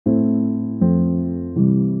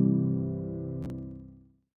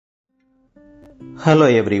Hello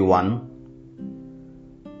everyone.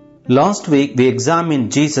 Last week we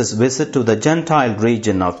examined Jesus' visit to the Gentile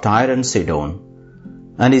region of Tyre and Sidon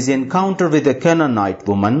and his encounter with a Canaanite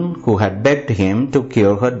woman who had begged him to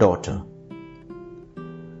cure her daughter.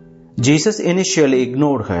 Jesus initially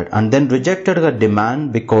ignored her and then rejected her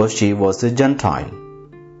demand because she was a Gentile,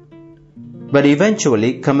 but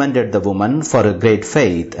eventually commended the woman for her great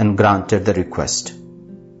faith and granted the request.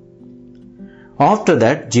 After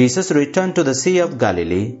that, Jesus returned to the Sea of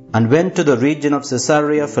Galilee and went to the region of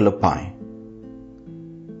Caesarea Philippi.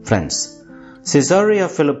 Friends, Caesarea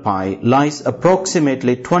Philippi lies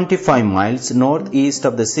approximately 25 miles northeast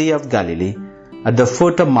of the Sea of Galilee at the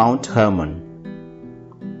foot of Mount Hermon.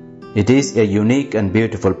 It is a unique and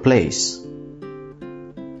beautiful place.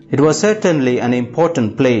 It was certainly an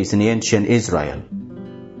important place in ancient Israel.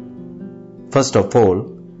 First of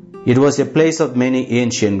all, it was a place of many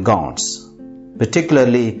ancient gods,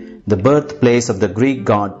 particularly the birthplace of the Greek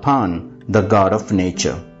god Pan, the god of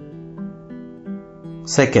nature.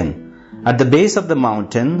 Second, at the base of the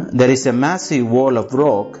mountain, there is a massive wall of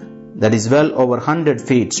rock that is well over 100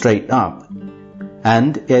 feet straight up,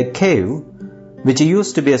 and a cave which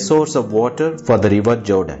used to be a source of water for the river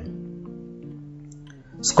Jordan.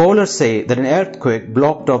 Scholars say that an earthquake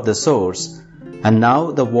blocked off the source, and now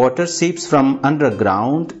the water seeps from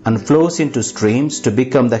underground and flows into streams to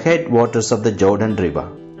become the headwaters of the Jordan River.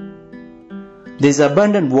 This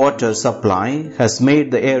abundant water supply has made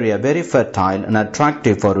the area very fertile and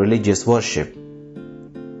attractive for religious worship.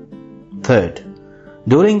 Third,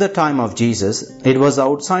 during the time of Jesus, it was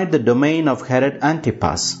outside the domain of Herod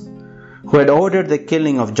Antipas, who had ordered the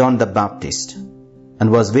killing of John the Baptist, and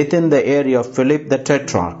was within the area of Philip the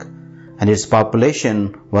Tetrarch, and its population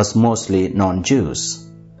was mostly non-Jews.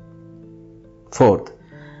 Fourth,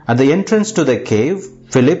 at the entrance to the cave,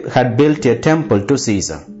 Philip had built a temple to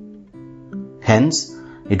Caesar. Hence,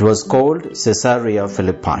 it was called Caesarea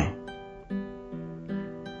Philippi.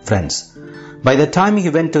 Friends, by the time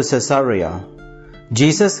he went to Caesarea,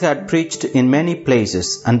 Jesus had preached in many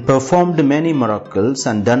places and performed many miracles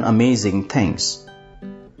and done amazing things.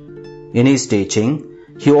 In his teaching,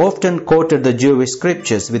 he often quoted the Jewish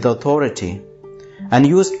scriptures with authority and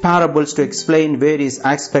used parables to explain various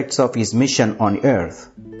aspects of his mission on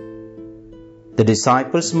earth. The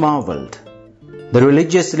disciples marveled. The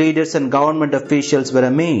religious leaders and government officials were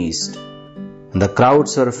amazed, and the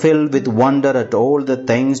crowds were filled with wonder at all the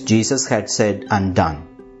things Jesus had said and done.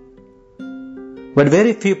 But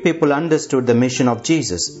very few people understood the mission of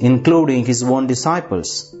Jesus, including his own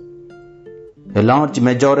disciples. A large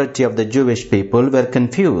majority of the Jewish people were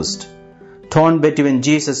confused, torn between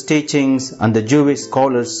Jesus' teachings and the Jewish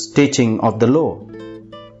scholars' teaching of the law.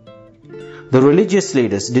 The religious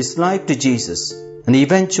leaders disliked Jesus and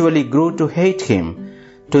eventually grew to hate him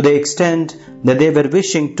to the extent that they were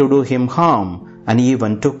wishing to do him harm and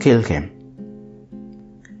even to kill him.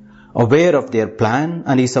 Aware of their plan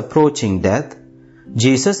and his approaching death,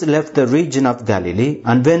 Jesus left the region of Galilee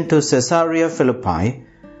and went to Caesarea Philippi,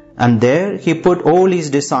 and there he put all his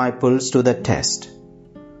disciples to the test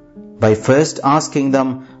by first asking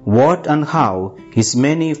them what and how his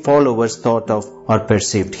many followers thought of or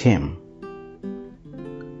perceived him.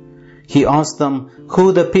 He asked them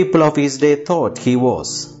who the people of his day thought he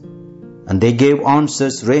was, and they gave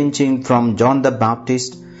answers ranging from John the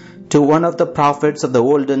Baptist to one of the prophets of the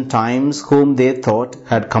olden times whom they thought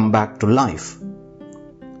had come back to life.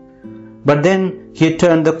 But then he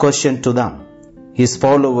turned the question to them, his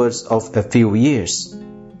followers of a few years.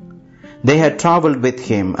 They had traveled with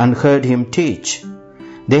him and heard him teach.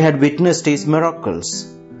 They had witnessed his miracles.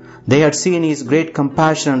 They had seen his great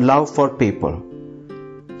compassion and love for people.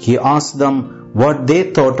 He asked them what they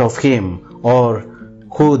thought of him or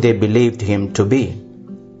who they believed him to be.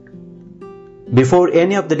 Before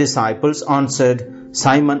any of the disciples answered,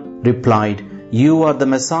 Simon replied, "You are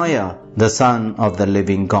the Messiah, the Son of the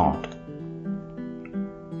living God."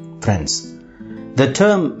 Friends, the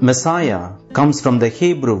term Messiah comes from the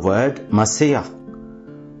Hebrew word Messiah,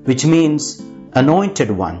 which means anointed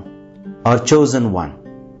one or chosen one,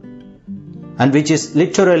 and which is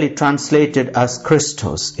literally translated as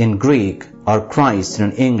Christos in Greek or Christ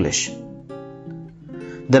in English.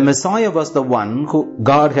 The Messiah was the one who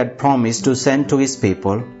God had promised to send to his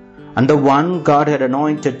people and the one God had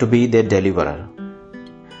anointed to be their deliverer.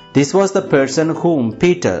 This was the person whom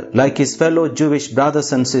Peter, like his fellow Jewish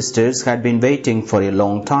brothers and sisters, had been waiting for a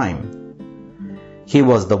long time. He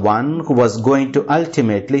was the one who was going to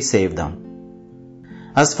ultimately save them.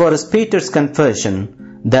 As far as Peter's confession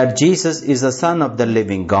that Jesus is the Son of the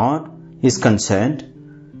living God is concerned,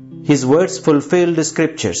 his words fulfilled the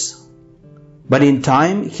scriptures. But in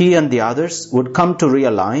time, he and the others would come to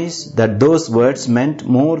realize that those words meant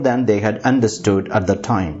more than they had understood at the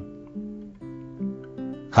time.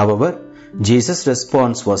 However, Jesus'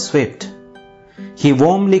 response was swift. He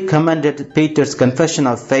warmly commended Peter's confession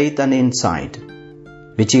of faith and insight,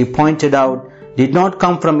 which he pointed out did not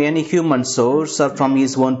come from any human source or from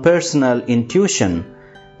his own personal intuition,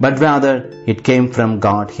 but rather it came from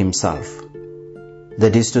God Himself.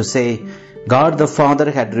 That is to say, God the Father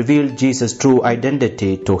had revealed Jesus' true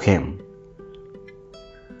identity to him.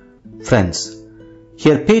 Friends,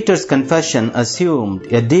 here Peter's confession assumed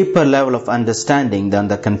a deeper level of understanding than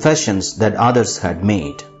the confessions that others had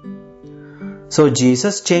made. So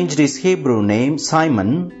Jesus changed his Hebrew name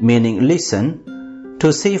Simon, meaning listen,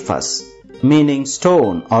 to Cephas, meaning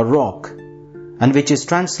stone or rock, and which is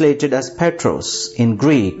translated as Petros in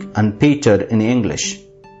Greek and Peter in English.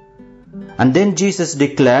 And then Jesus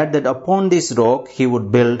declared that upon this rock he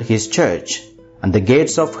would build his church, and the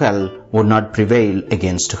gates of hell would not prevail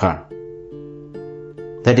against her.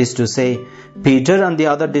 That is to say, Peter and the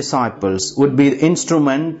other disciples would be the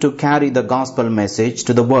instrument to carry the gospel message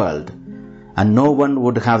to the world, and no one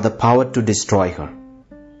would have the power to destroy her.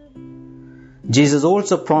 Jesus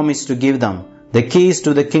also promised to give them the keys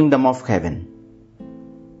to the kingdom of heaven.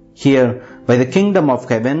 Here, by the kingdom of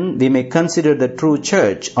heaven, we may consider the true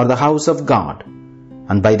church or the house of God,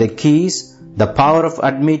 and by the keys, the power of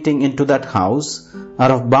admitting into that house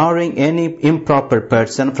or of barring any improper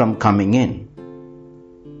person from coming in.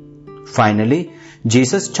 Finally,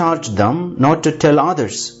 Jesus charged them not to tell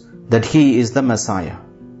others that He is the Messiah.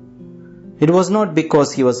 It was not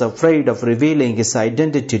because He was afraid of revealing His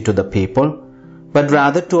identity to the people, but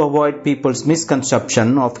rather to avoid people's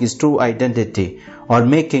misconception of His true identity or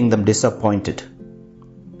making them disappointed.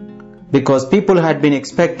 Because people had been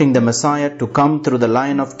expecting the Messiah to come through the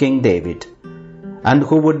line of King David, and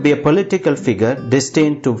who would be a political figure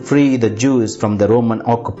destined to free the Jews from the Roman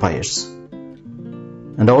occupiers.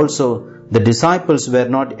 And also, the disciples were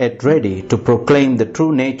not yet ready to proclaim the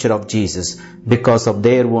true nature of Jesus because of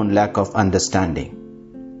their own lack of understanding.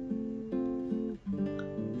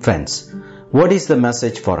 Friends, what is the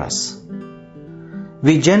message for us?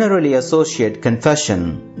 We generally associate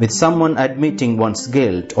confession with someone admitting one's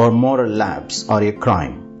guilt or moral lapse or a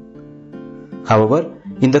crime. However,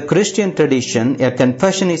 in the Christian tradition, a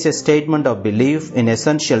confession is a statement of belief in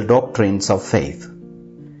essential doctrines of faith.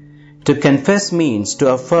 To confess means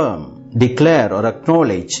to affirm, declare or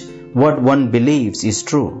acknowledge what one believes is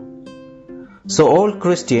true. So all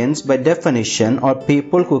Christians by definition are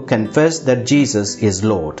people who confess that Jesus is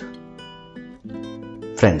Lord.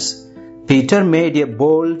 Friends, Peter made a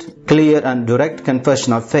bold, clear and direct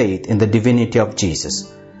confession of faith in the divinity of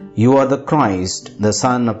Jesus. You are the Christ, the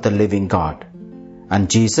Son of the living God. And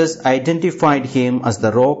Jesus identified him as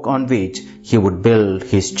the rock on which he would build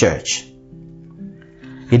his church.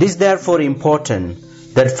 It is therefore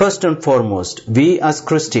important that first and foremost, we as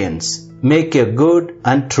Christians make a good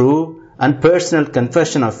and true and personal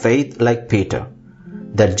confession of faith like Peter,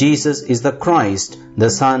 that Jesus is the Christ, the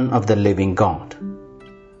Son of the living God.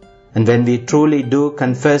 And when we truly do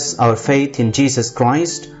confess our faith in Jesus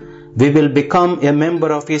Christ, we will become a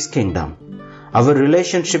member of His kingdom. Our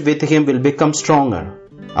relationship with Him will become stronger.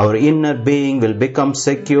 Our inner being will become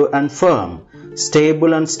secure and firm,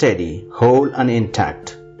 stable and steady, whole and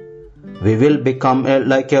intact. We will become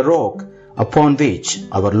like a rock upon which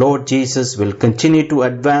our Lord Jesus will continue to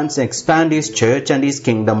advance and expand His church and His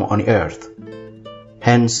kingdom on earth.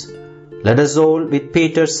 Hence, let us all with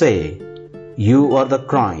Peter say, You are the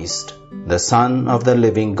Christ, the Son of the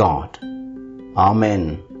living God.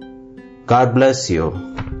 Amen. God bless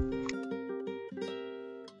you.